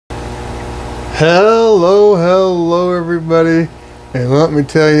Hello everybody, and let me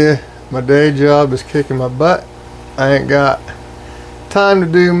tell you, my day job is kicking my butt. I ain't got time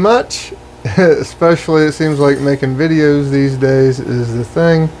to do much, especially it seems like making videos these days is the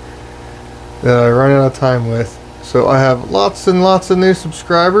thing that I run out of time with. So I have lots and lots of new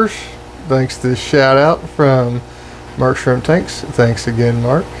subscribers, thanks to the shout out from Mark Shrimp Tanks. Thanks again,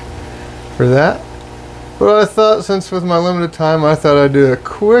 Mark, for that. But I thought, since with my limited time, I thought I'd do a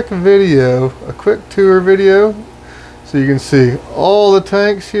quick video, a quick tour video, so you can see all the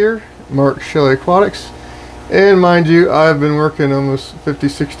tanks here, Mark Shelly Aquatics. And mind you, I've been working almost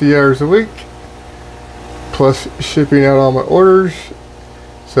 50-60 hours a week, plus shipping out all my orders.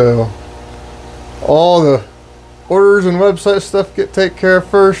 So all the orders and website stuff get taken care of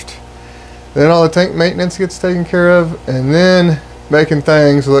first, then all the tank maintenance gets taken care of, and then making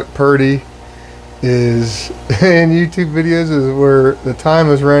things look pretty is in YouTube videos is where the time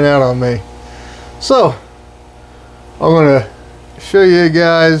has run out on me. So I'm gonna show you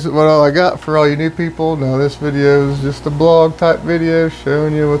guys what all I got for all you new people. Now this video is just a blog type video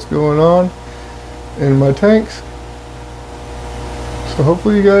showing you what's going on in my tanks, so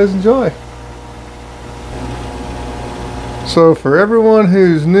hopefully you guys enjoy. So for everyone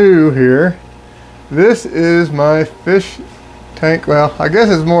who's new here, this is my fish tank. Well, I guess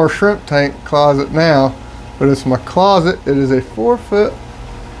it's more shrimp tank closet now, but it's my closet. It is a 4-foot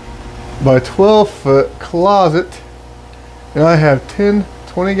by 12-foot closet, and I have 10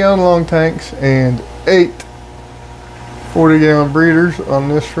 20-gallon long tanks and 8 40-gallon breeders on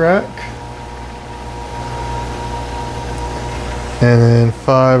this rack, and then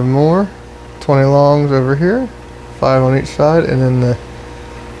 5 more 20 longs over here, 5 on each side, and then the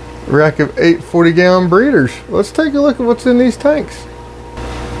rack of 8 40-gallon breeders. Let's take a look at what's in these tanks.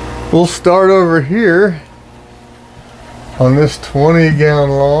 We'll start over here on this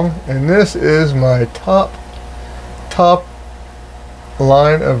 20-gallon long, and this is my top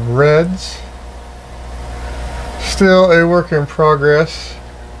line of reds. Still a work in progress.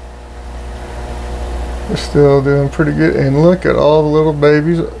 We're still doing pretty good, and look at all the little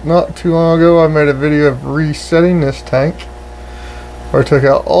babies. Not too long ago I made a video of resetting this tank, where I took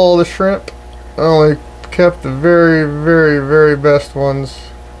out all the shrimp. I only kept the very best ones.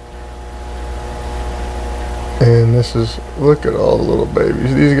 And this is, look at all the little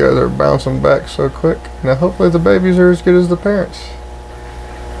babies. These guys are bouncing back so quick. Now hopefully the babies are as good as the parents.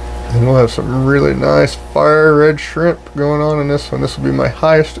 And we'll have some really nice fire red shrimp going on in this one. This will be my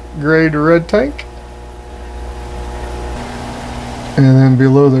highest grade red tank. And then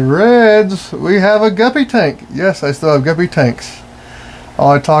below the reds, we have a guppy tank. Yes, I still have guppy tanks. All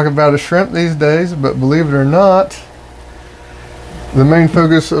I talk about is shrimp these days, but believe it or not, the main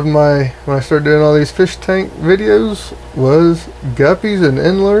focus of when I started doing all these fish tank videos was guppies and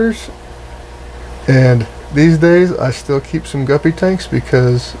endlers. And these days I still keep some guppy tanks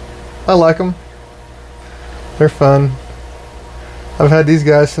because I like them. They're fun. I've had these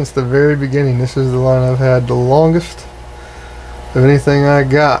guys since the very beginning. This is the line I've had the longest of anything I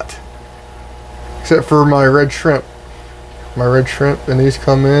got, except for my red shrimp. And these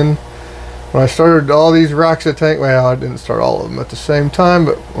come in when I started all these racks of tank. Well, I didn't start all of them at the same time,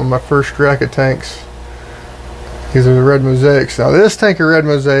 but on my first rack of tanks, these are the red mosaics. Now this tank of red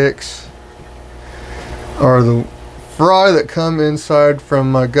mosaics are the fry that come inside from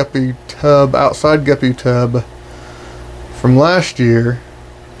my guppy tub, outside guppy tub from last year.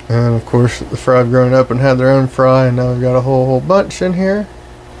 And of course the fry have grown up and had their own fry, and now we've got a whole bunch in here.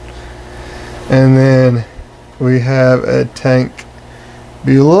 And then we have a tank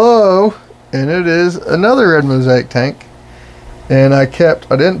below, and it is another red mosaic tank. And I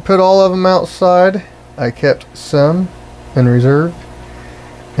didn't put all of them outside. I kept some in reserve,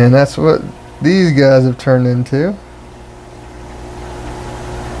 and that's what these guys have turned into.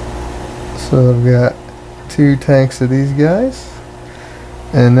 So I've got 2 tanks of these guys,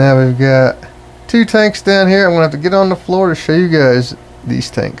 and now we've got 2 tanks down here. I'm gonna have to get on the floor to show you guys these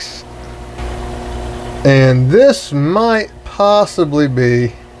tanks. And this might possibly be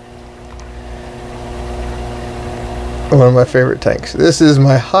one of my favorite tanks. This is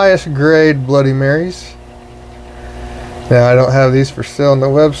my highest grade Bloody Marys. Now I don't have these for sale on the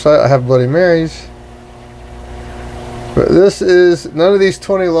website. I have Bloody Marys, but this is, none of these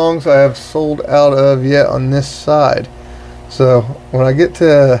 20 longs I have sold out of yet on this side. So when I get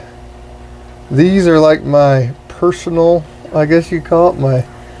to, these are like my personal, I guess you call it, my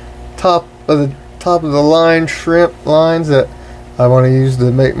top of the line shrimp lines that I want to use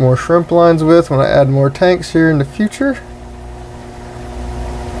to make more shrimp lines with when I add more tanks here in the future.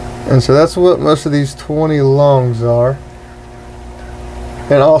 And so that's what most of these 20 longs are.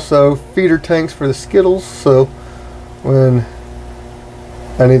 and also feeder tanks for the Skittles. So when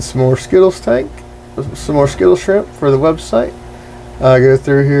I need some more Skittles tank, some more Skittle shrimp for the website, I go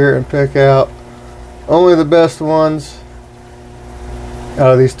through here and pick out only the best ones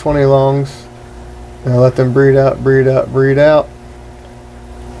out of these 20 longs, and I let them breed out, breed out, breed out,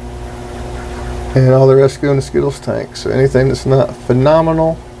 and all the rest go in the Skittles tank. So anything that's not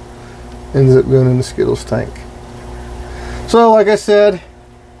phenomenal ends up going in the Skittles tank. So like I said,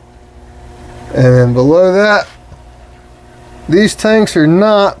 and then below that, these tanks are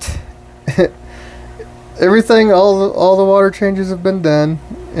not everything, all the water changes have been done.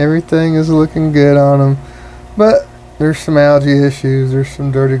 Everything is looking good on them, but there's some algae issues, there's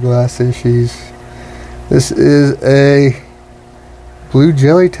some dirty glass issues. This is a blue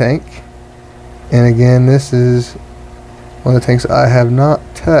jelly tank, and again, this is one of the tanks I have not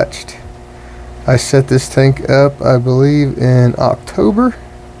touched. I set this tank up, I believe, in October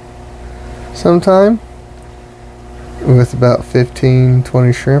sometime, with about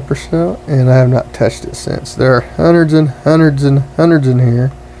 15-20 shrimp or so, and I have not touched it since. There are hundreds and hundreds and hundreds in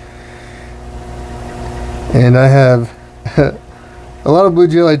here, and I have a lot of blue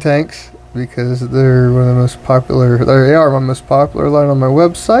jelly tanks because they're one of the most popular. They are my most popular line on my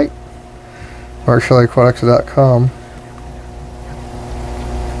website, MarkShellyAquatics.com.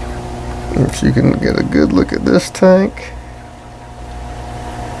 So you can get a good look at this tank.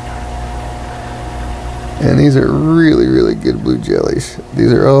 And these are really, really good blue jellies.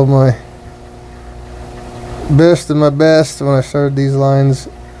 These are all my best of my best. When I started these lines,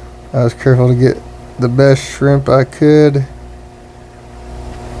 I was careful to get the best shrimp I could.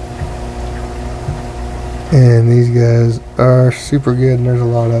 And these guys are super good, and there's a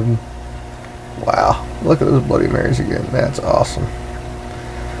lot of them. Wow, look at those Bloody Marys again. That's awesome.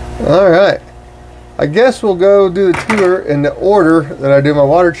 Alright, I guess we'll go do the tour in the order that I do my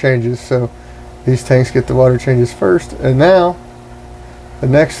water changes. So these tanks get the water changes first, and now the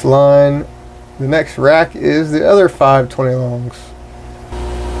next line, the next rack is the other 520 longs.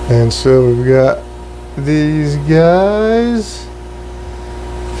 And so we've got these guys,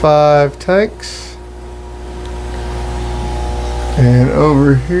 5 tanks, and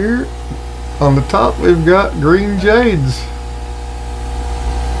over here on the top we've got green jades.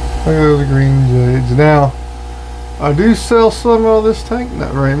 Look at those green jades. Now, I do sell some out of this tank,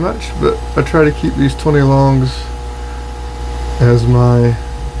 not very much, but I try to keep these 20 longs as my,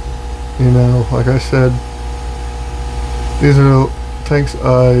 you know, like I said, these are the tanks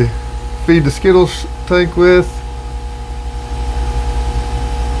I feed the Skittles tank with,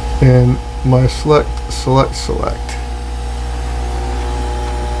 and my select.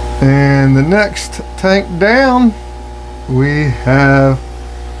 And the next tank down, we have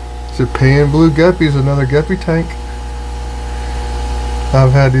Japan blue guppies, another guppy tank.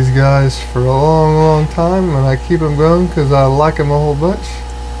 I've had these guys for a long time, and I keep them going because I like them a whole bunch.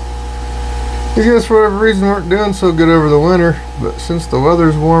 These guys, for whatever reason, weren't doing so good over the winter, but since the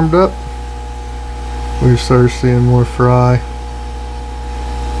weather's warmed up, we've started seeing more fry,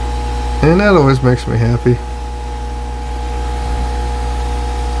 and that always makes me happy.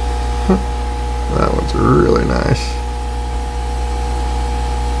 That one's really nice.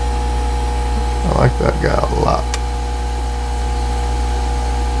 I like that guy a lot.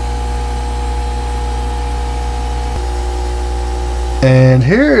 And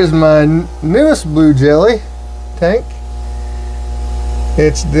here is my newest blue jelly tank.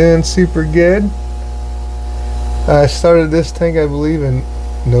 It's doing super good. I started this tank, I believe, in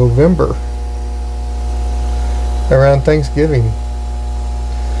November, around Thanksgiving.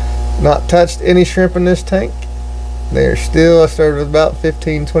 Not touched any shrimp in this tank. They're still, I started with about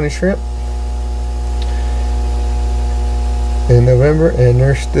 15-20 shrimp in November, and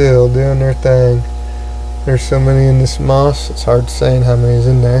they're still doing their thing. There's so many in this moss, it's hard to say how many is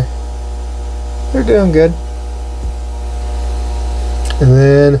in there. They're doing good. And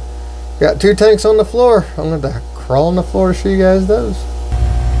then got 2 tanks on the floor. I'm going to crawl on the floor to show you guys those.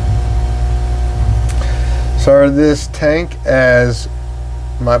 Started this tank as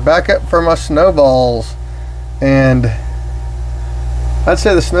my backup for my snowballs, and I'd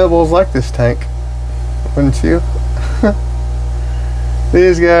say the snowballs like this tank, wouldn't you?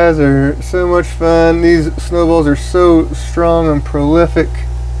 These guys are so much fun. These snowballs are so strong and prolific.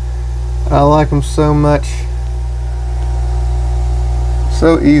 I like them so much.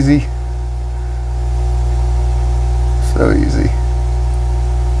 So easy. So easy.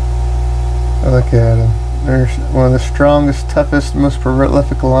 Look at them. They're one of the strongest, toughest, most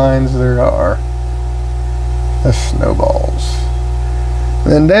prolific lines there are. The snowballs.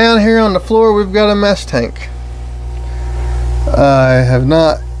 And then down here on the floor we've got a mess tank. I have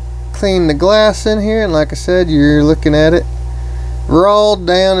not cleaned the glass in here, and like I said, you're looking at it raw,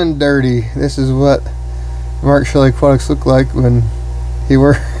 down, and dirty. This is what Mark Shelly Aquatics looked like when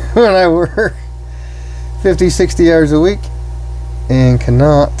I work 50-60 hours a week and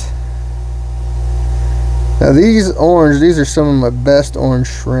cannot. Now these are some of my best orange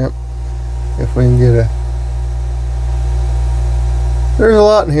shrimp. If we can get there's a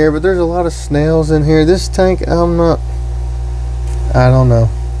lot in here, but there's a lot of snails in here. This tank, I don't know.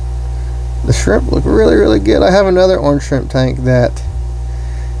 The shrimp look really, really good. I have another orange shrimp tank that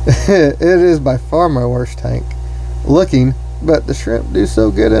it is by far my worst tank looking, but the shrimp do so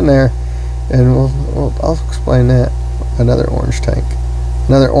good in there, and I'll explain that. Another orange tank,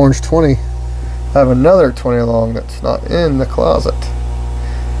 another orange 20. I have another 20 long that's not in the closet.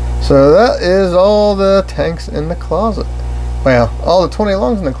 So that is all the tanks in the closet. Well, all the 20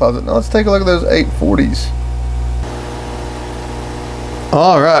 longs in the closet. Now let's take a look at those 840s.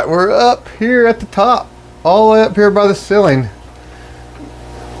 All right, we're up here at the top, all the way up here by the ceiling.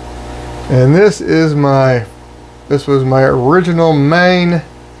 And this was my original main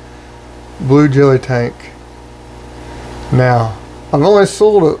blue jelly tank. Now, I've only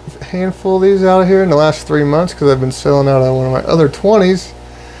sold a handful of these out of here in the last 3 months because I've been selling out of one of my other 20s,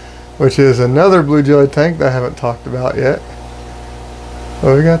 which is another blue jelly tank that I haven't talked about yet.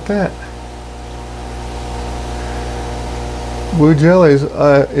 Oh, we got that. Blue jellies,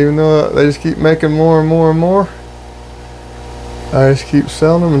 even though they just keep making more and more and more, I just keep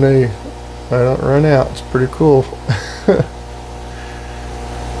selling them and they don't run out. It's pretty cool.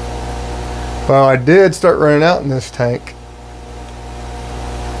 Well, I did start running out in this tank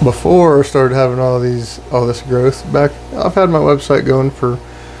before I started having all this growth. I've had my website going for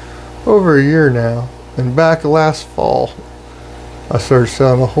over a year now, and back last fall I started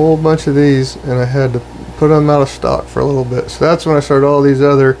selling a whole bunch of these, and I had to put them out of stock for a little bit. So that's when I started all these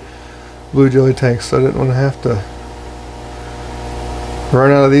other blue jelly tanks, so I didn't want to have to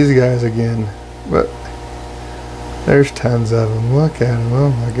run out of these guys again. But there's tons of them. Look at them.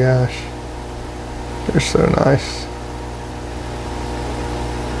 Oh my gosh, they're so nice.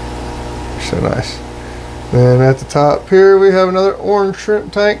 So nice. Then at the top here we have another orange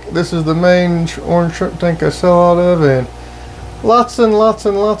shrimp tank. This is the main orange shrimp tank I sell out of, and lots and lots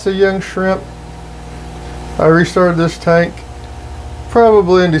and lots of young shrimp. I restarted this tank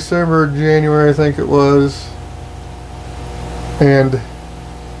probably in December or January, I think it was, and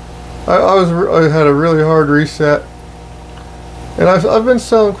I had a really hard reset, and I've been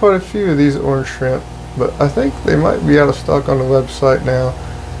selling quite a few of these orange shrimp, but I think they might be out of stock on the website now.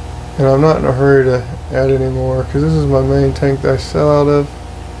 And I'm not in a hurry to add any more because this is my main tank that I sell out of.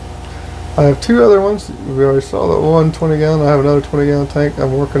 I have two other ones. We already saw that one 20-gallon. I have another 20-gallon tank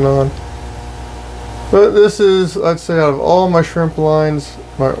I'm working on. But this is, I'd say, out of all my shrimp lines,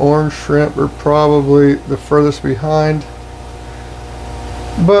 my orange shrimp are probably the furthest behind.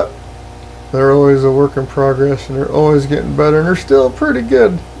 But they're always a work in progress, and they're always getting better, and they're still pretty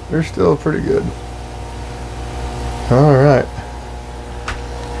good. They're still pretty good. All right.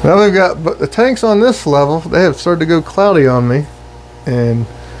 Now we've got, but the tanks on this level, they have started to go cloudy on me, and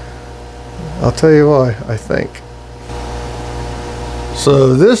I'll tell you why, I think.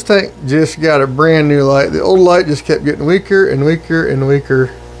 So this tank just got a brand new light. The old light just kept getting weaker and weaker and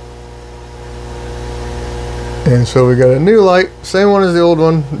weaker. And so we got a new light, same one as the old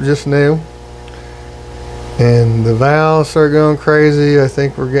one, just new. And the valves started going crazy. I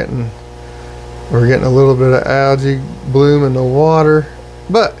think we're getting a little bit of algae bloom in the water.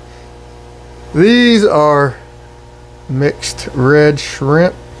 But these are mixed red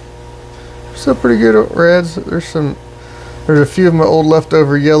shrimp. Still pretty good at reds. There's a few of my old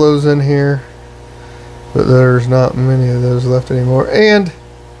leftover yellows in here, but there's not many of those left anymore. And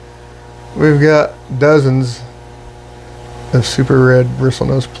we've got dozens of super red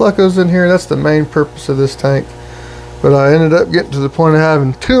bristlenose plecos in here. That's the main purpose of this tank. But I ended up getting to the point of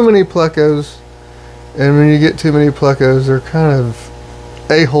having too many plecos, and when you get too many plecos, they're kind of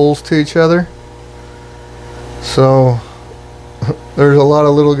a-holes to each other. So there's a lot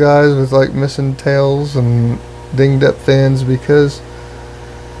of little guys with like missing tails and dinged up fins, because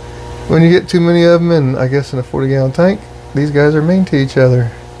when you get too many of them, and I guess in a 40-gallon tank, these guys are mean to each other.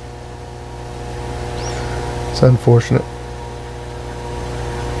 It's unfortunate.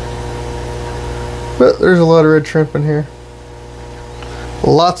 But there's a lot of red shrimp in here.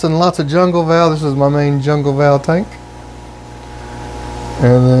 Lots and lots of jungle val. This is my main jungle val tank.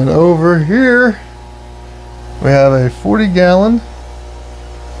 And then over here we have a 40-gallon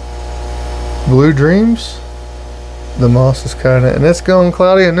Blue Dreams. The moss is kind of, and it's going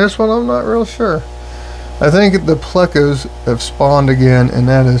cloudy, and this one I'm not real sure. I think the plecos have spawned again, and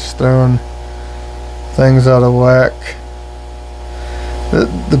that has thrown things out of whack.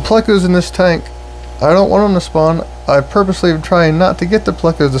 The plecos in this tank, I don't want them to spawn. I purposely am trying not to get the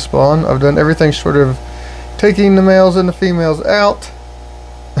plecos to spawn. I've done everything short of taking the males and the females out.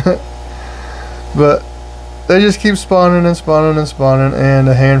 But they just keep spawning and spawning and spawning, and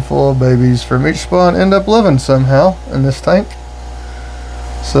a handful of babies from each spawn end up living somehow in this tank.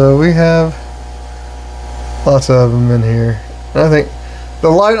 So we have lots of them in here. And I think the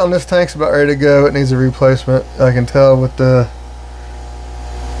light on this tank's about ready to go. It needs a replacement. I can tell with the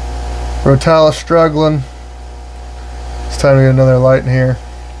Rotalis struggling. It's time to get another light in here.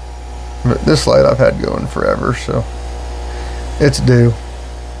 But this light I've had going forever, so it's due.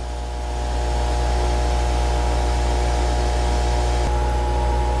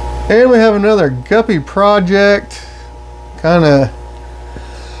 And we have another guppy project, kind of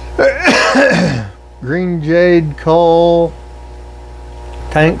green jade coal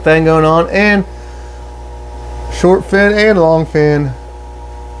tank thing going on, and short fin and long fin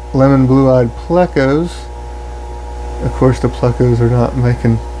lemon blue-eyed plecos. Of course, the plecos are not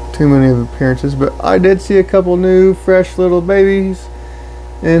making too many of appearances, but I did see a couple new fresh little babies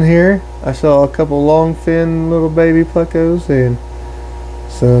in here. I saw a couple long fin little baby plecos and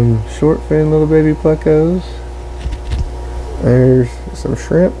some short fin little baby plecos. There's some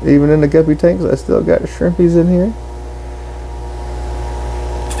shrimp, even in the guppy tanks. I still got shrimpies in here.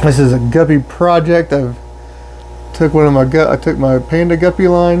 This is a guppy project. I took my panda guppy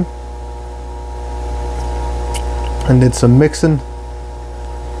line and did some mixing.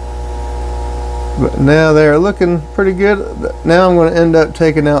 But now they're looking pretty good. Now I'm going to end up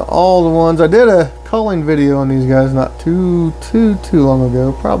taking out all the ones. I did a culling video on these guys not too long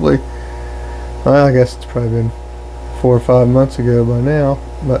ago. Probably, well, I guess it's probably been 4 or 5 months ago by now.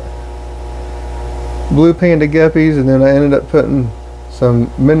 But blue panda guppies, and then I ended up putting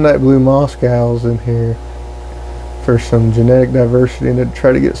some midnight blue moss cows in here for some genetic diversity and to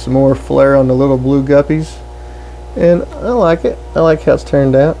try to get some more flair on the little blue guppies. And I like it. I like how it's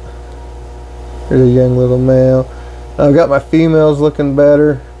turned out. Here's a young little male. I've got my females looking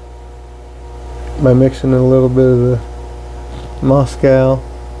better by mixing in a little bit of the Moscow.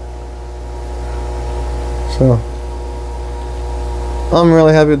 So I'm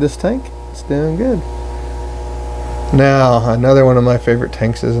really happy with this tank. It's doing good. Now another one of my favorite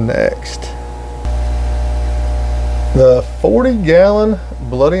tanks is next. The 40-gallon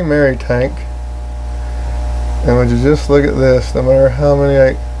Bloody Mary tank. And would you just look at this, no matter how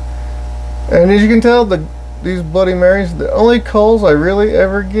many and as you can tell, these Bloody Marys, the only culls I really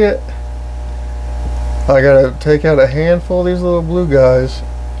ever get, I gotta take out a handful of these little blue guys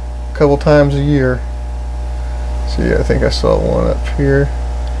a couple times a year. See, I think I saw one up here.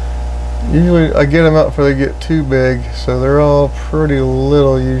 Usually I get them out before they get too big, so they're all pretty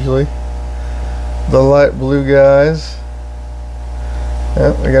little usually. The light blue guys.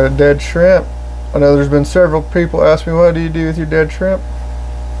 Yep, I got a dead shrimp. I know there's been several people ask me, what do you do with your dead shrimp?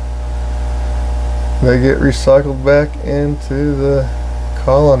 They get recycled back into the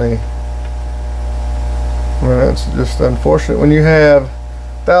colony. I mean, it's just unfortunate when you have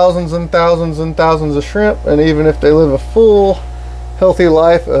thousands and thousands and thousands of shrimp, and even if they live a full healthy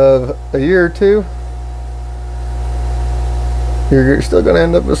life of a year or two, you're still going to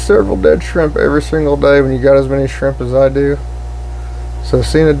end up with several dead shrimp every single day when you got as many shrimp as I do. So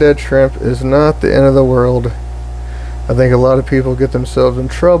seeing a dead shrimp is not the end of the world. I think a lot of people get themselves in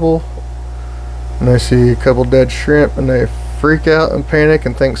trouble and they see a couple dead shrimp and they freak out and panic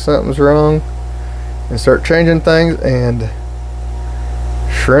and think something's wrong and start changing things. And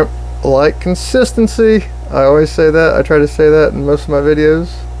shrimp like consistency. I always say that. I try to say that in most of my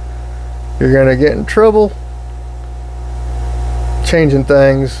videos. You're gonna get in trouble changing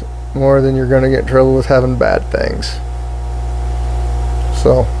things more than you're gonna get in trouble with having bad things.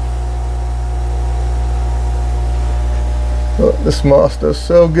 So this moss does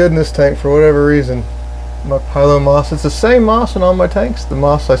so good in this tank for whatever reason. My Pilo moss, it's the same moss in all my tanks, the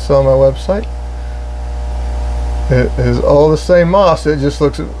moss I sell on my website. It is all the same moss. It just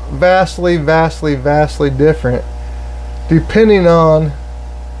looks vastly different depending on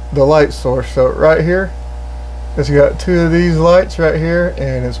the light source. So right here, it's got two of these lights right here,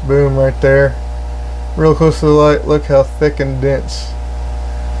 and it's boom right there, real close to the light. Look how thick and dense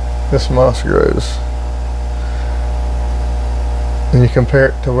this moss grows. And you compare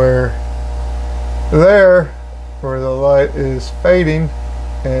it to where the light is fading,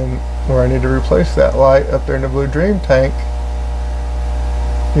 and where I need to replace that light up there in the Blue Dream tank.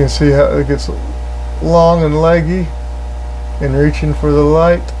 You can see how it gets long and leggy and reaching for the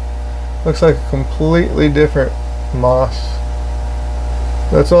light. Looks like a completely different moss.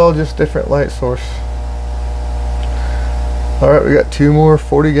 That's all just different light source. Alright, we got 2 more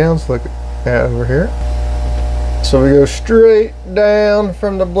 40 gallons to look at over here. So we go straight down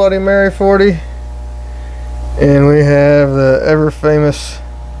from the Bloody Mary 40, and we have the ever famous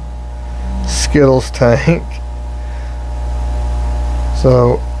Skittles tank.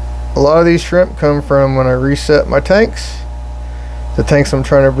 So a lot of these shrimp come from when I reset my tanks. The tanks I'm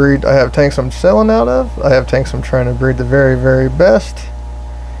trying to breed, I have tanks I'm selling out of. I have tanks I'm trying to breed the very, very best,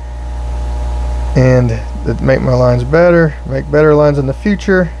 and that make my lines better, make better lines in the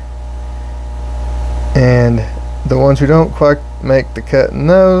future. And the ones who don't quite make the cut in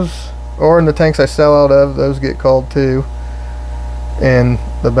those, or in the tanks I sell out of, those get called too. And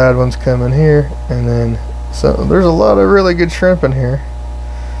the bad ones come in here. And then, so there's a lot of really good shrimp in here.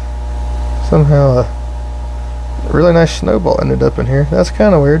 Somehow a really nice snowball ended up in here. That's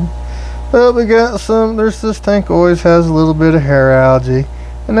kind of weird. But we got some, this tank always has a little bit of hair algae,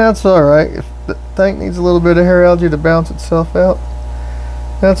 and that's alright. If the tank needs a little bit of hair algae to balance itself out,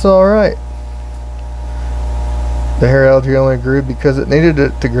 that's alright. The hair algae only grew because it needed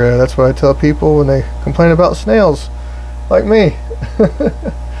it to grow. That's what I tell people when they complain about snails, like me.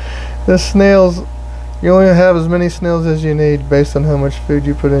 The snails, you only have as many snails as you need based on how much food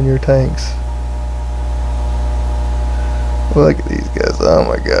you put in your tanks. Look at these guys. Oh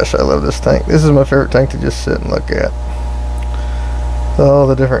my gosh, I love this tank. This is my favorite tank to just sit and look at. All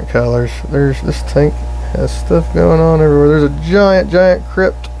the different colors. This tank has stuff going on everywhere. There's a giant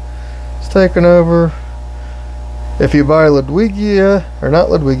crypt. It's taken over. If you buy Ludwigia, or not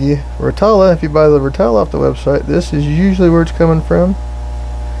Ludwigia, Rotala, if you buy the Rotala off the website, this is usually where it's coming from.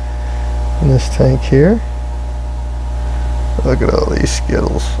 In this tank here. Look at all these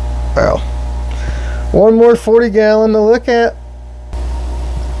Skittles. Wow. One more 40 gallon to look at.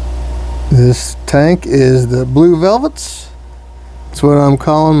 This tank is the Blue Velvets. That's what I'm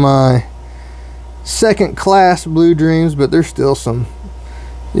calling my second class Blue Dreams, but there's still some.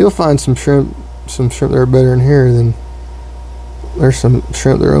 You'll find some shrimp that are better in here than, there's some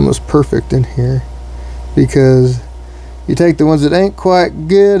shrimp that are almost perfect in here, because you take the ones that ain't quite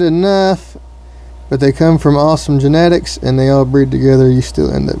good enough but they come from awesome genetics and they all breed together, you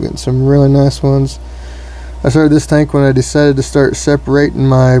still end up getting some really nice ones. I started this tank when I decided to start separating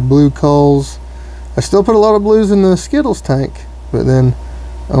my blue culls. I still put a lot of blues in the Skittles tank, but then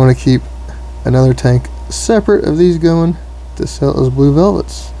I want to keep another tank separate of these going to sell as Blue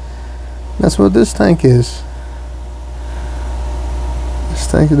Velvets. That's what this tank is. This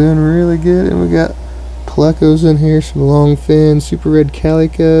tank is doing really good, and we got plecos in here, some long fin, super red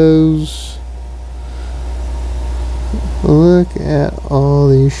calicos. Look at all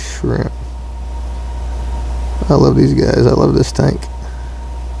these shrimp. I love these guys. I love this tank.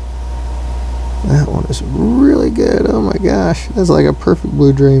 That one is really good. Oh my gosh, that's like a perfect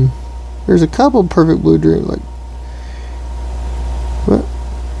Blue Dream. There's a couple perfect Blue Dreams, like, but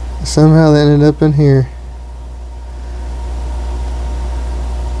somehow they ended up in here.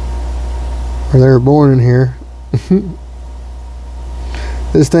 Or they were born in here.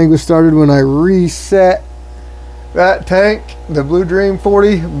 This tank was started when I reset that tank, the Blue Dream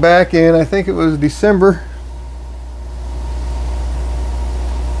 40, back in, I think it was December.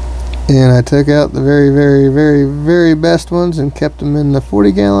 And I took out the very best ones and kept them in the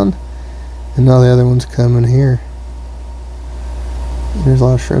 40 gallon. And now the other ones come in here. There's a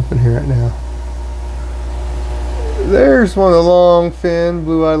lot of shrimp in here right now. There's one of the long fin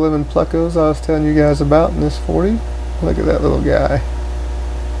blue-eye lemon plecos I was telling you guys about in this 40. Look at that little guy.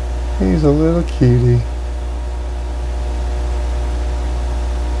 He's a little cutie.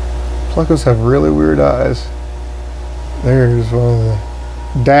 Plecos have really weird eyes. There's one of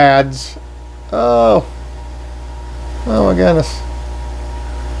the dads. Oh my goodness.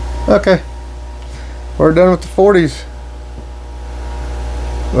 Okay, we're done with the 40s.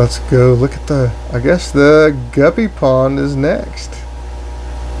 Let's go look at the, I guess the guppy pond is next.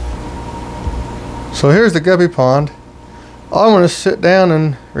 So here's the guppy pond. I'm going to sit down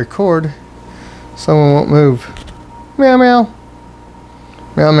and record. Someone won't move. Meow meow.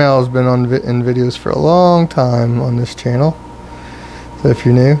 Meow meow has been in videos for a long time on this channel. So if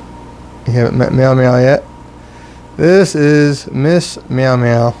you're new, you haven't met Meow Meow yet, this is Miss Meow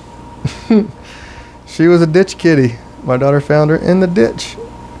Meow. She was a ditch kitty. My daughter found her in the ditch,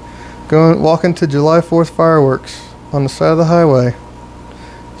 walking to July 4th fireworks on the side of the highway.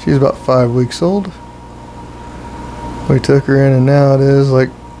 She's about 5 weeks old. We took her in, and now it is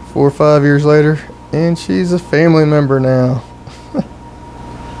like 4 or 5 years later, and she's a family member now.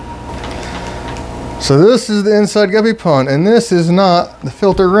 So this is the inside guppy pond, and this is not the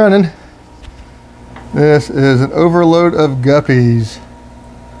filter running. This is an overload of guppies.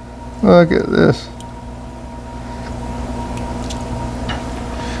 Look at this.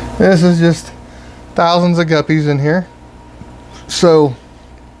 This is just thousands of guppies in here. So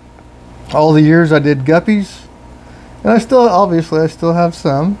all the years I did guppies, and I still have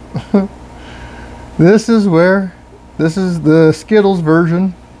some. This is the Skittles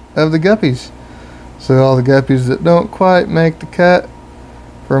version of the guppies. So all the guppies that don't quite make the cut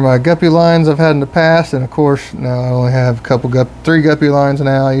for my guppy lines I've had in the past, and of course now I only have three guppy lines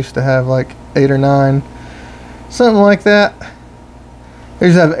now. I used to have like 8 or 9, something like that. I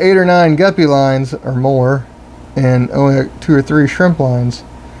used to have 8 or 9 guppy lines or more, and only 2 or 3 shrimp lines.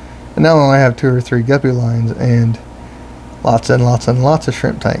 And now I only have 2 or 3 guppy lines and lots and lots and lots of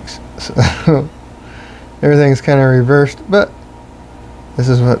shrimp tanks. So everything's kind of reversed, but this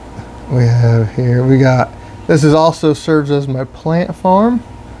is what we have here. This is also serves as my plant farm.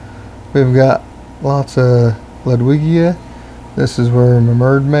 We've got lots of Ludwigia. This is where my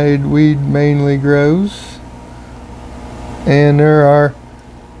mermaid weed mainly grows. And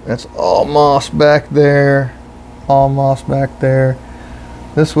that's all moss back there. All moss back there.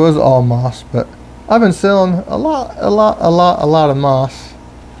 This was all moss, but I've been selling a lot of moss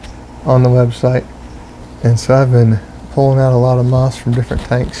on the website. And so I've been pulling out a lot of moss from different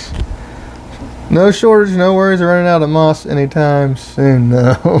tanks. No shortage, no worries of running out of moss anytime soon,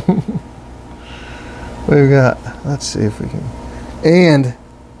 no. We've got, let's see if we can, and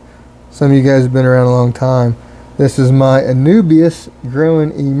some of you guys have been around a long time. This is my Anubias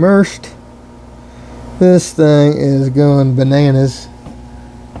growing immersed. This thing is going bananas.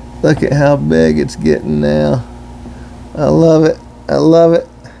 Look at how big it's getting now. I love it. I love it.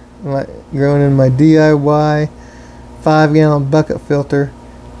 Growing in my DIY 5-gallon bucket filter.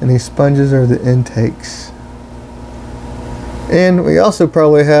 And these sponges are the intakes. And we also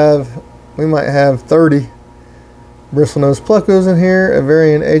we might have 30 bristlenose pluckos in here of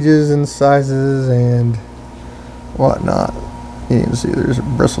varying ages and sizes and whatnot. You can see there's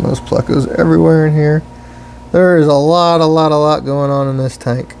bristlenose pluckos everywhere in here. There is a lot going on in this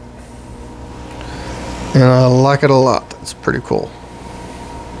tank. And I like it a lot. It's pretty cool.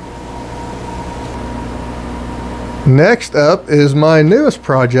 Next up is my newest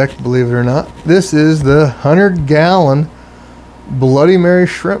project, believe it or not. This is the 100-gallon Bloody Mary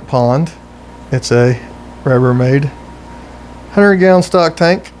shrimp pond. It's a Rubbermaid 100-gallon stock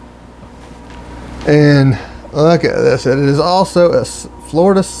tank. And look at this. It is also a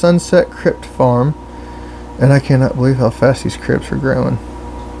Florida Sunset Crypt farm. And I cannot believe how fast these crypts are growing.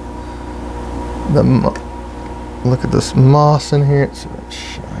 Look at this moss in here. It's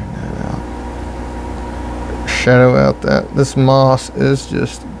shadow out that this moss is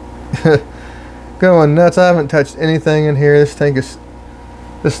just going nuts. I haven't touched anything in here. This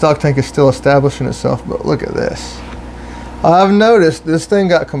stock tank is still establishing itself, but look at this. I've noticed this thing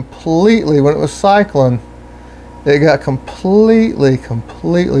got completely, when it was cycling, it got completely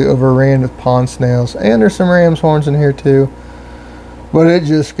overran with pond snails, and there's some ram's horns in here too, but it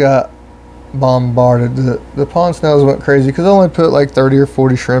just got bombarded. The pond snails went crazy because I only put like 30 or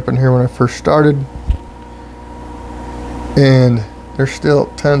 40 shrimp in here when I first started. And there's still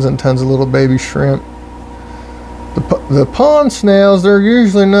tons and tons of little baby shrimp. The pond snails, they're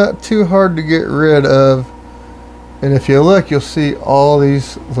usually not too hard to get rid of. And if you look, you'll see all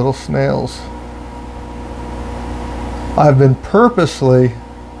these little snails. I've been purposely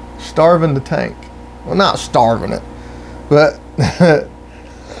starving the tank. Well, not starving it, but I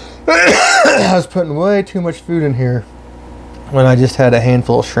was putting way too much food in here when I just had a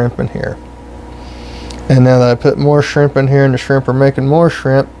handful of shrimp in here. And now that I put more shrimp in here and the shrimp are making more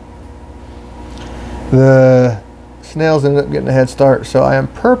shrimp, the snails end up getting a head start. So I am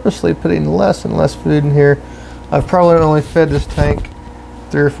purposely putting less and less food in here. I've probably only fed this tank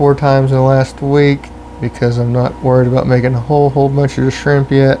 3 or 4 times in the last week because I'm not worried about making a whole bunch of the shrimp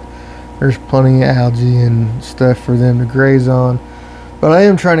yet. There's plenty of algae and stuff for them to graze on. But I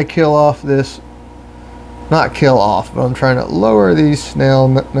am trying to kill off this, not kill off, but I'm trying to lower these snail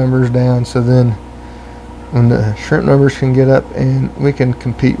numbers down so then when the shrimp numbers can get up and we can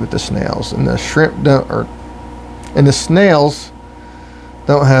compete with the snails. And the snails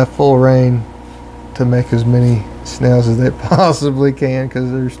don't have full reign to make as many snails as they possibly can because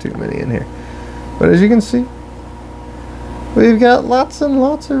there's too many in here. But as you can see, we've got lots and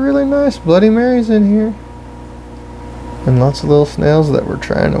lots of really nice Bloody Marys in here. And lots of little snails that we're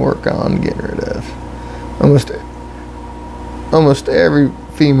trying to work on getting rid of. Almost every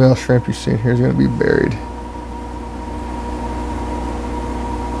female shrimp you see in here is going to be buried.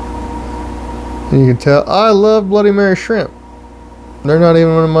 And you can tell I love Bloody Mary shrimp. They're not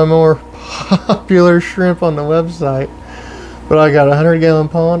even one of my more popular shrimp on the website. But I got a 100-gallon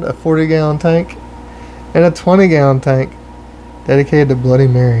pond, a 40-gallon tank, and a 20-gallon tank dedicated to Bloody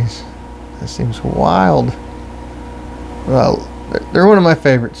Marys. That seems wild. Well, they're one of my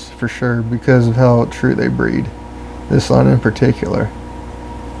favorites for sure because of how true they breed. This line in particular.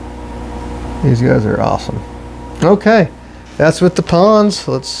 These guys are awesome. Okay, that's with the ponds.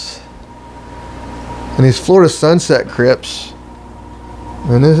 And these Florida Sunset crypts.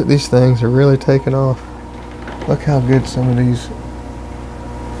 And these things are really taking off. Look how good some of these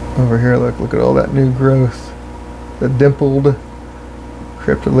over here look. Look at all that new growth. The dimpled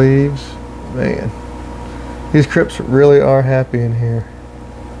crypt leaves. Man, these crypts really are happy in here.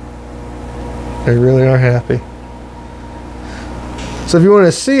 They really are happy. So if you want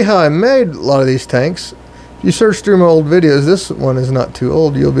to see how I made a lot of these tanks, if you search through my old videos, this one is not too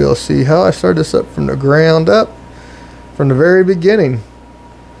old, you'll be able to see how I started this up from the ground up, from the very beginning.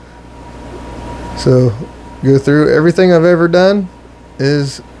 So go through everything I've ever done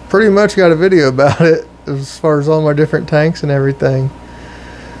is pretty much got a video about it as far as all my different tanks and everything.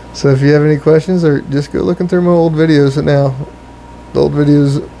 So if you have any questions, or just go looking through my old videos now. The old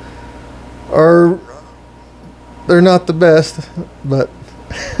videos are, they're not the best, but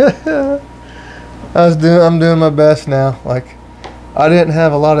I'm doing my best now. Like, I didn't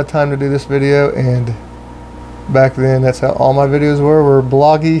have a lot of time to do this video, and back then that's how all my videos were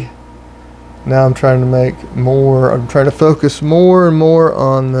bloggy. Now I'm trying to make more, I'm trying to focus more and more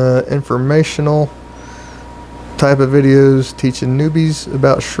on the informational type of videos, teaching newbies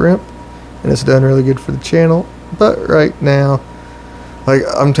about shrimp, and it's done really good for the channel. But right now, like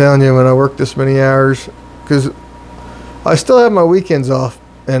I'm telling you, when I work this many hours, because I still have my weekends off,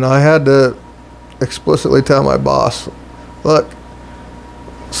 and I had to explicitly tell my boss, look,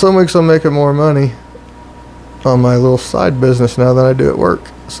 some weeks I'm making more money on my little side business now than I do at work,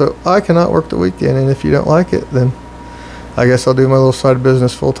 so I cannot work the weekend, and if you don't like it, then I guess I'll do my little side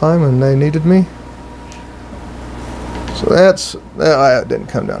business full time, and they needed me. So I didn't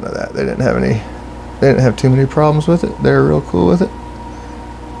come down to that. They didn't have too many problems with it. They were real cool with it.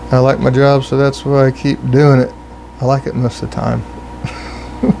 I like my job, so that's why I keep doing it. I like it most of the time.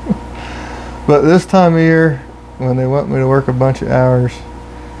 But this time of year, when they want me to work a bunch of hours,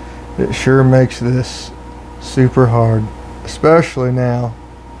 it sure makes this super hard, especially now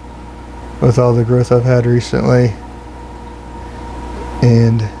with all the growth I've had recently,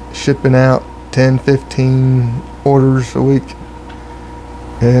 and shipping out 10-15 orders a week.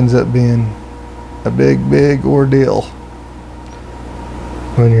 It ends up being a big ordeal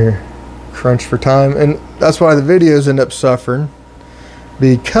when you're crunched for time, and that's why the videos end up suffering,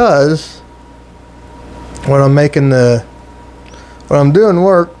 because when I'm doing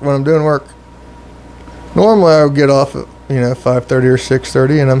work, normally I would get off at 5:30 or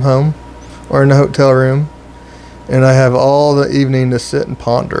 6:30, and I'm home or in the hotel room, and I have all the evening to sit and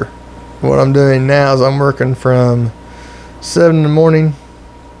ponder. What I'm doing now is I'm working from 7 in the morning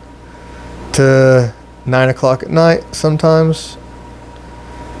to 9 o'clock at night, sometimes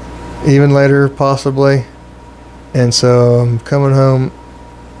even later possibly, and so I'm coming home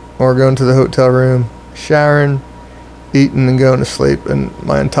or going to the hotel room, showering, eating, and going to sleep. And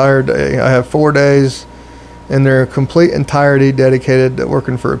my entire day, I have 4 days, and they're complete entirety dedicated to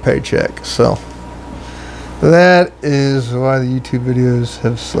working for a paycheck. So that is why the YouTube videos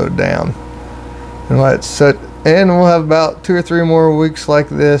have slowed down, and why it's set. And we'll have about 2 or 3 more weeks like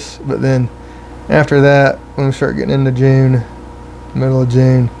this, but then after that, when we start getting into June, middle of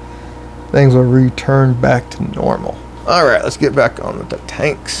June, things will return back to normal. All right, let's get back on with the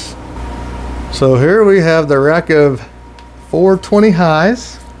tanks. So here we have the rack of 420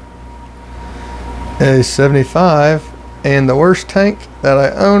 highs, a 75, and the worst tank that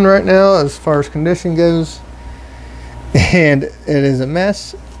I own right now as far as condition goes, and it is a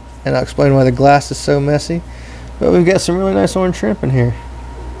mess, and I'll explain why the glass is so messy, but we've got some really nice orange shrimp in here.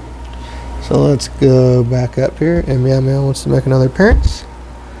 So let's go back up here, and Meow Meow wants to make another appearance.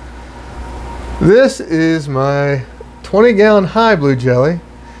 This is my 20-gallon high blue jelly.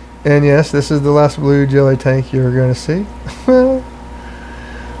 And yes, this is the last blue jelly tank you're going to see.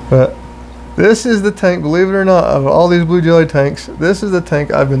 But this is the tank, believe it or not, of all these blue jelly tanks, this is the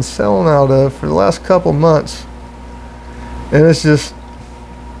tank I've been selling out of for the last couple months. And it's just,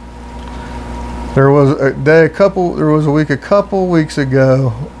 there was a week a couple weeks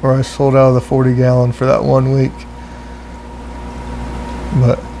ago where I sold out of the 40-gallon for that 1 week.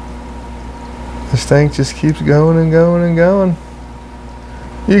 But this tank just keeps going and going and going.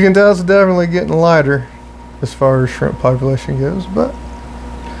 You can tell it's definitely getting lighter as far as shrimp population goes, but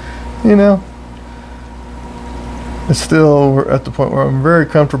It's still we're at the point where I'm very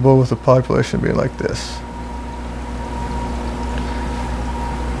comfortable with the population being like this.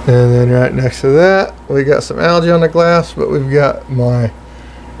 And then right next to that, we got some algae on the glass, but we've got my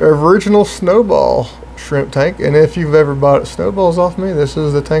original snowball shrimp tank. And if you've ever bought snowballs off me, this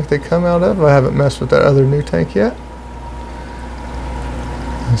is the tank they come out of. I haven't messed with that other new tank yet.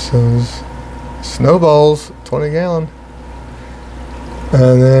 This is snowballs, 20 gallon.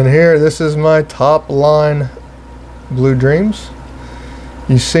 And then here, this is my top line Blue Dreams.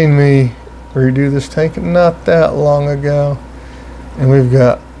 You've seen me redo this tank not that long ago. And we've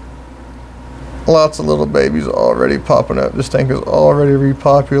got lots of little babies already popping up. This tank is already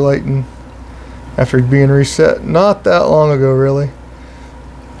repopulating after being reset not that long ago, really.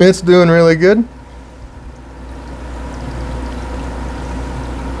 It's doing really good.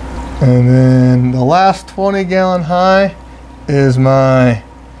 And then the last 20 gallon high is my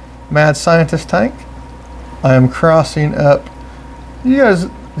Mad Scientist tank. I am crossing up. You guys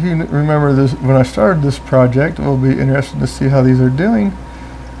who remember this, when I started this project, will be interested to see how these are doing.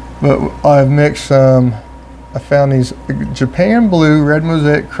 But I've mixed some, I found these Japan Blue Red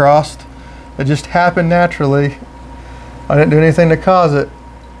Mosaic crossed that just happened naturally. I didn't do anything to cause it.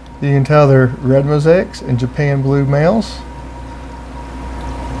 You can tell they're Red Mosaics and Japan Blue males.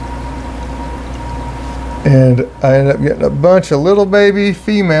 And I ended up getting a bunch of little baby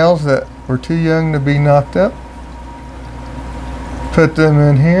females that were too young to be knocked up. Put them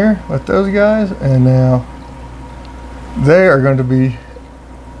in here with those guys, and now they are going to be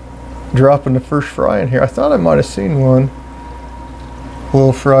dropping the first fry in here. I thought I might have seen one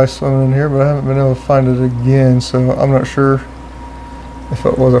little fry swimming in here, but I haven't been able to find it again, so I'm not sure if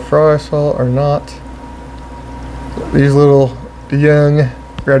it was a fry I saw or not. These little young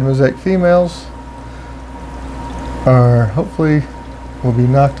Red Mosaic females are hopefully will be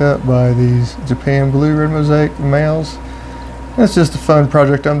knocked up by these Japan Blue Red Mosaic males. It's just a fun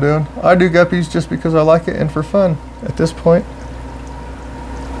project I'm doing. I do guppies just because I like it and for fun at this point.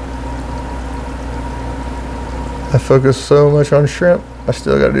 I focus so much on shrimp, I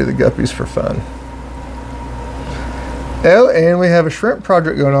still got to do the guppies for fun. Oh, and we have a shrimp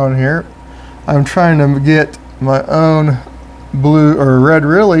project going on here. I'm trying to get my own blue or red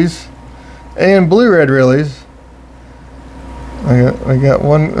rillies and blue red rillies. I got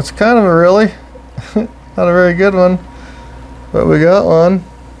one that's kind of a rilly, not a very good one, but we got one.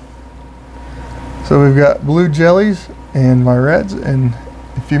 So we've got blue jellies and my reds, and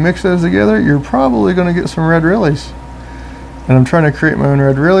if you mix those together, you're probably going to get some red rillies. And I'm trying to create my own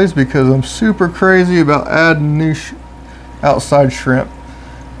red rillies because I'm super crazy about adding new outside shrimp.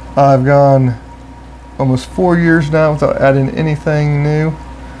 I've gone almost 4 years now without adding anything new.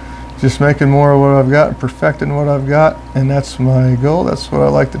 Just making more of what I've got and perfecting what I've got, and that's my goal. That's what I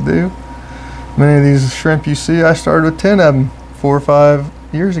like to do. Many of these shrimp you see, I started with 10 of them 4 or 5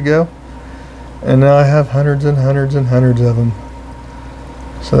 years ago, and now I have hundreds and hundreds and hundreds of them.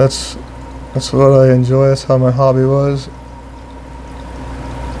 So that's what I enjoy. That's how my hobby was,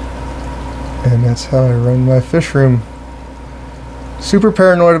 and that's how I run my fish room. Super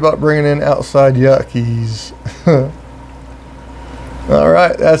paranoid about bringing in outside yuckies.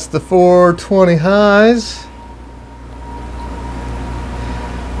 Alright, that's the 420 highs.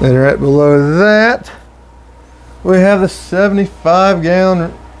 Then right below that, we have the 75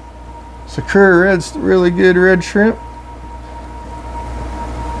 gallon Sakura Red's really good red shrimp.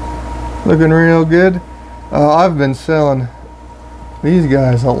 Looking real good. I've been selling these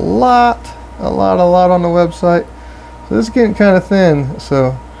guys a lot on the website. So this is getting kind of thin.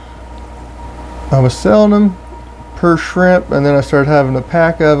 So I was selling them per shrimp, and then I started having a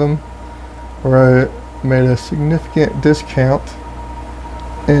pack of them where I made a significant discount,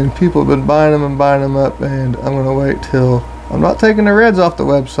 and people have been buying them and buying them up, and I'm going to wait till, I'm not taking the reds off the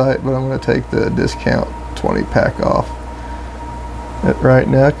website, but I'm going to take the discount 20 pack off it right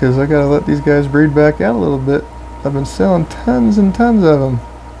now because I got to let these guys breed back out a little bit. I've been selling tons and tons of them.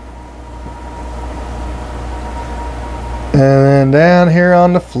 And then down here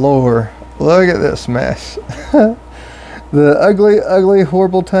on the floor, look at this mess. The ugly,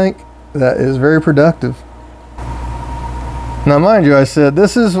 horrible tank that is very productive. Now, mind you, I said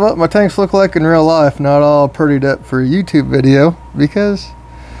this is what my tanks look like in real life, not all prettied up for a YouTube video, because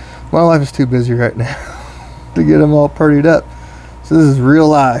my life is too busy right now to get them all prettied up. So this is real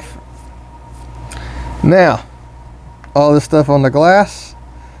life. Now, all this stuff on the glass,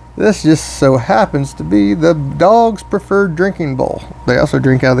 this just so happens to be the dog's preferred drinking bowl. They also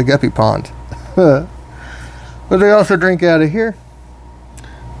drink out of the guppy pond. But they also drink out of here.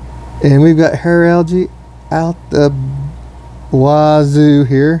 And we've got hair algae out the wazoo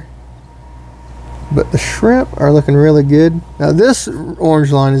here. But the shrimp are looking really good. Now this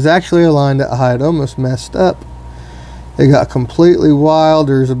orange line is actually a line that I had almost messed up. It got completely wild.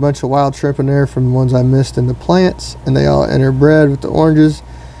 There's a bunch of wild shrimp in there from the ones I missed in the plants, and they all interbred with the oranges.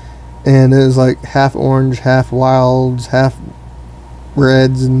 And it was like half orange, half wilds, half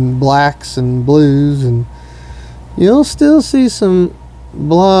reds and blacks and blues, and you'll still see some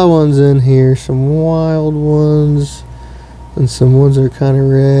blah ones in here, some wild ones, and some ones that are kind of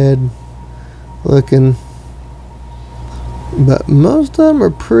red looking, but most of them are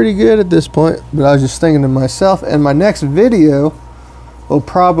pretty good at this point. But I was just thinking to myself, and my next video will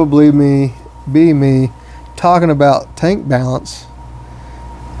probably be me talking about tank balance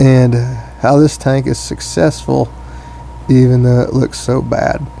and how this tank is successful even though it looks so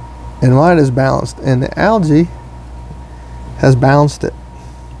bad, and why it is balanced, and the algae has balanced it.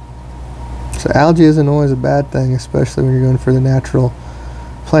 So algae isn't always a bad thing, especially when you're going for the natural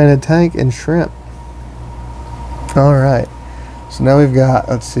planted tank and shrimp. Alright, so now we've got,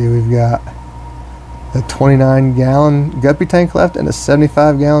 let's see, we've got a 29-gallon guppy tank left and a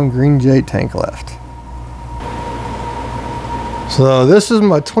 75-gallon green jade tank left. So this is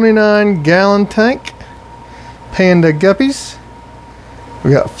my 29-gallon tank, panda guppies.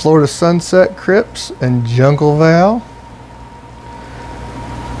 We got Florida sunset crypts and jungle val.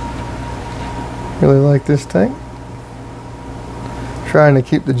 Really like this tank. Trying to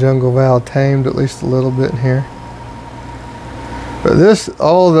keep the jungle val tamed at least a little bit in here. But this,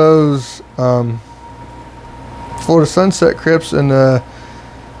 all those Florida sunset crypts and the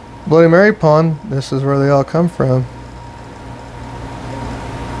Bloody Mary pond, this is where they all come from.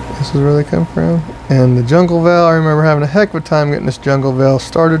 This is where they come from. And the jungle val, I remember having a heck of a time getting this jungle val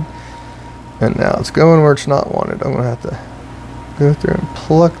started, and now it's going where it's not wanted. I'm gonna have to go through and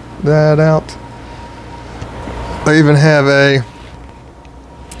pluck that out. I even have a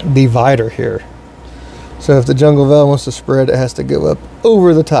divider here, so if the jungle val wants to spread, it has to go up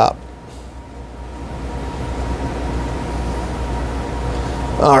over the top.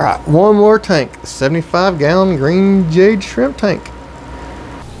 Alright, one more tank, 75-gallon green jade shrimp tank.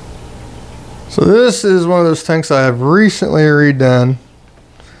 So this is one of those tanks I have recently redone,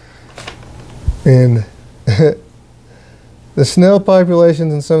 and the snail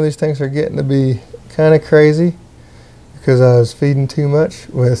populations in some of these tanks are getting to be kind of crazy because I was feeding too much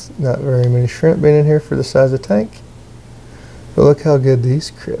with not very many shrimp being in here for the size of the tank. But look how good these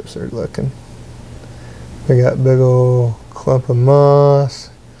crypts are looking. They got big old clump of moss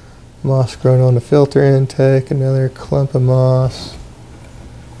growing on the filter intake, another clump of moss.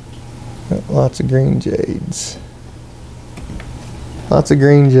 Got lots of green jades. Lots of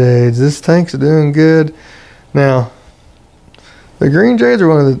green jades. This tank's doing good. Now, the green jades are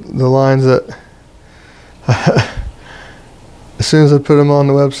one of the lines that as soon as I put them on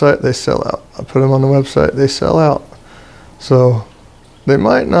the website, they sell out. I put them on the website, they sell out. So they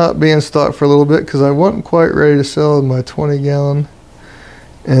might not be in stock for a little bit because I wasn't quite ready to sell my 20-gallon.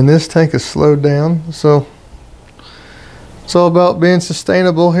 And this tank is slowed down. So it's all about being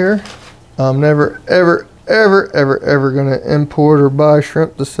sustainable here. I'm never, ever, ever going to import or buy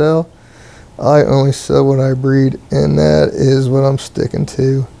shrimp to sell. I only sell what I breed, and that is what I'm sticking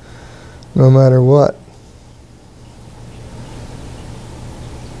to, no matter what.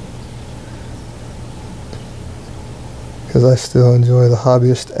 Because I still enjoy the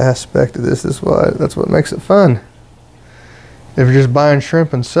hobbyist aspect of this. That's what makes it fun. If you're just buying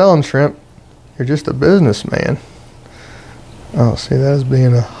shrimp and selling shrimp, you're just a businessman. I don't see that as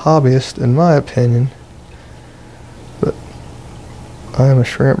being a hobbyist, in my opinion. But I am a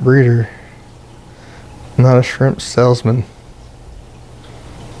shrimp breeder, not a shrimp salesman.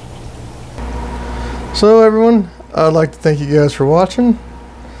 So everyone, I'd like to thank you guys for watching.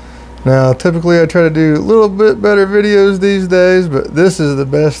 Now, typically I try to do a little bit better videos these days, but this is the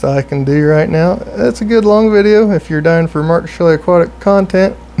best I can do right now. It's a good long video if you're dying for Mark Shelly Aquatic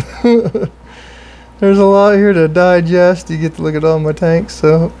content. There's a lot here to digest. You get to look at all my tanks,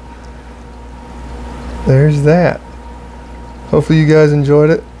 so there's that. Hopefully you guys enjoyed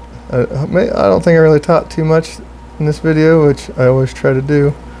it. I don't think I really taught too much in this video, which I always try to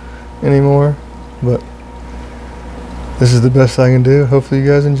do anymore, but this is the best I can do. Hopefully you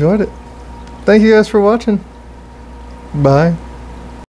guys enjoyed it. Thank you guys for watching. Bye.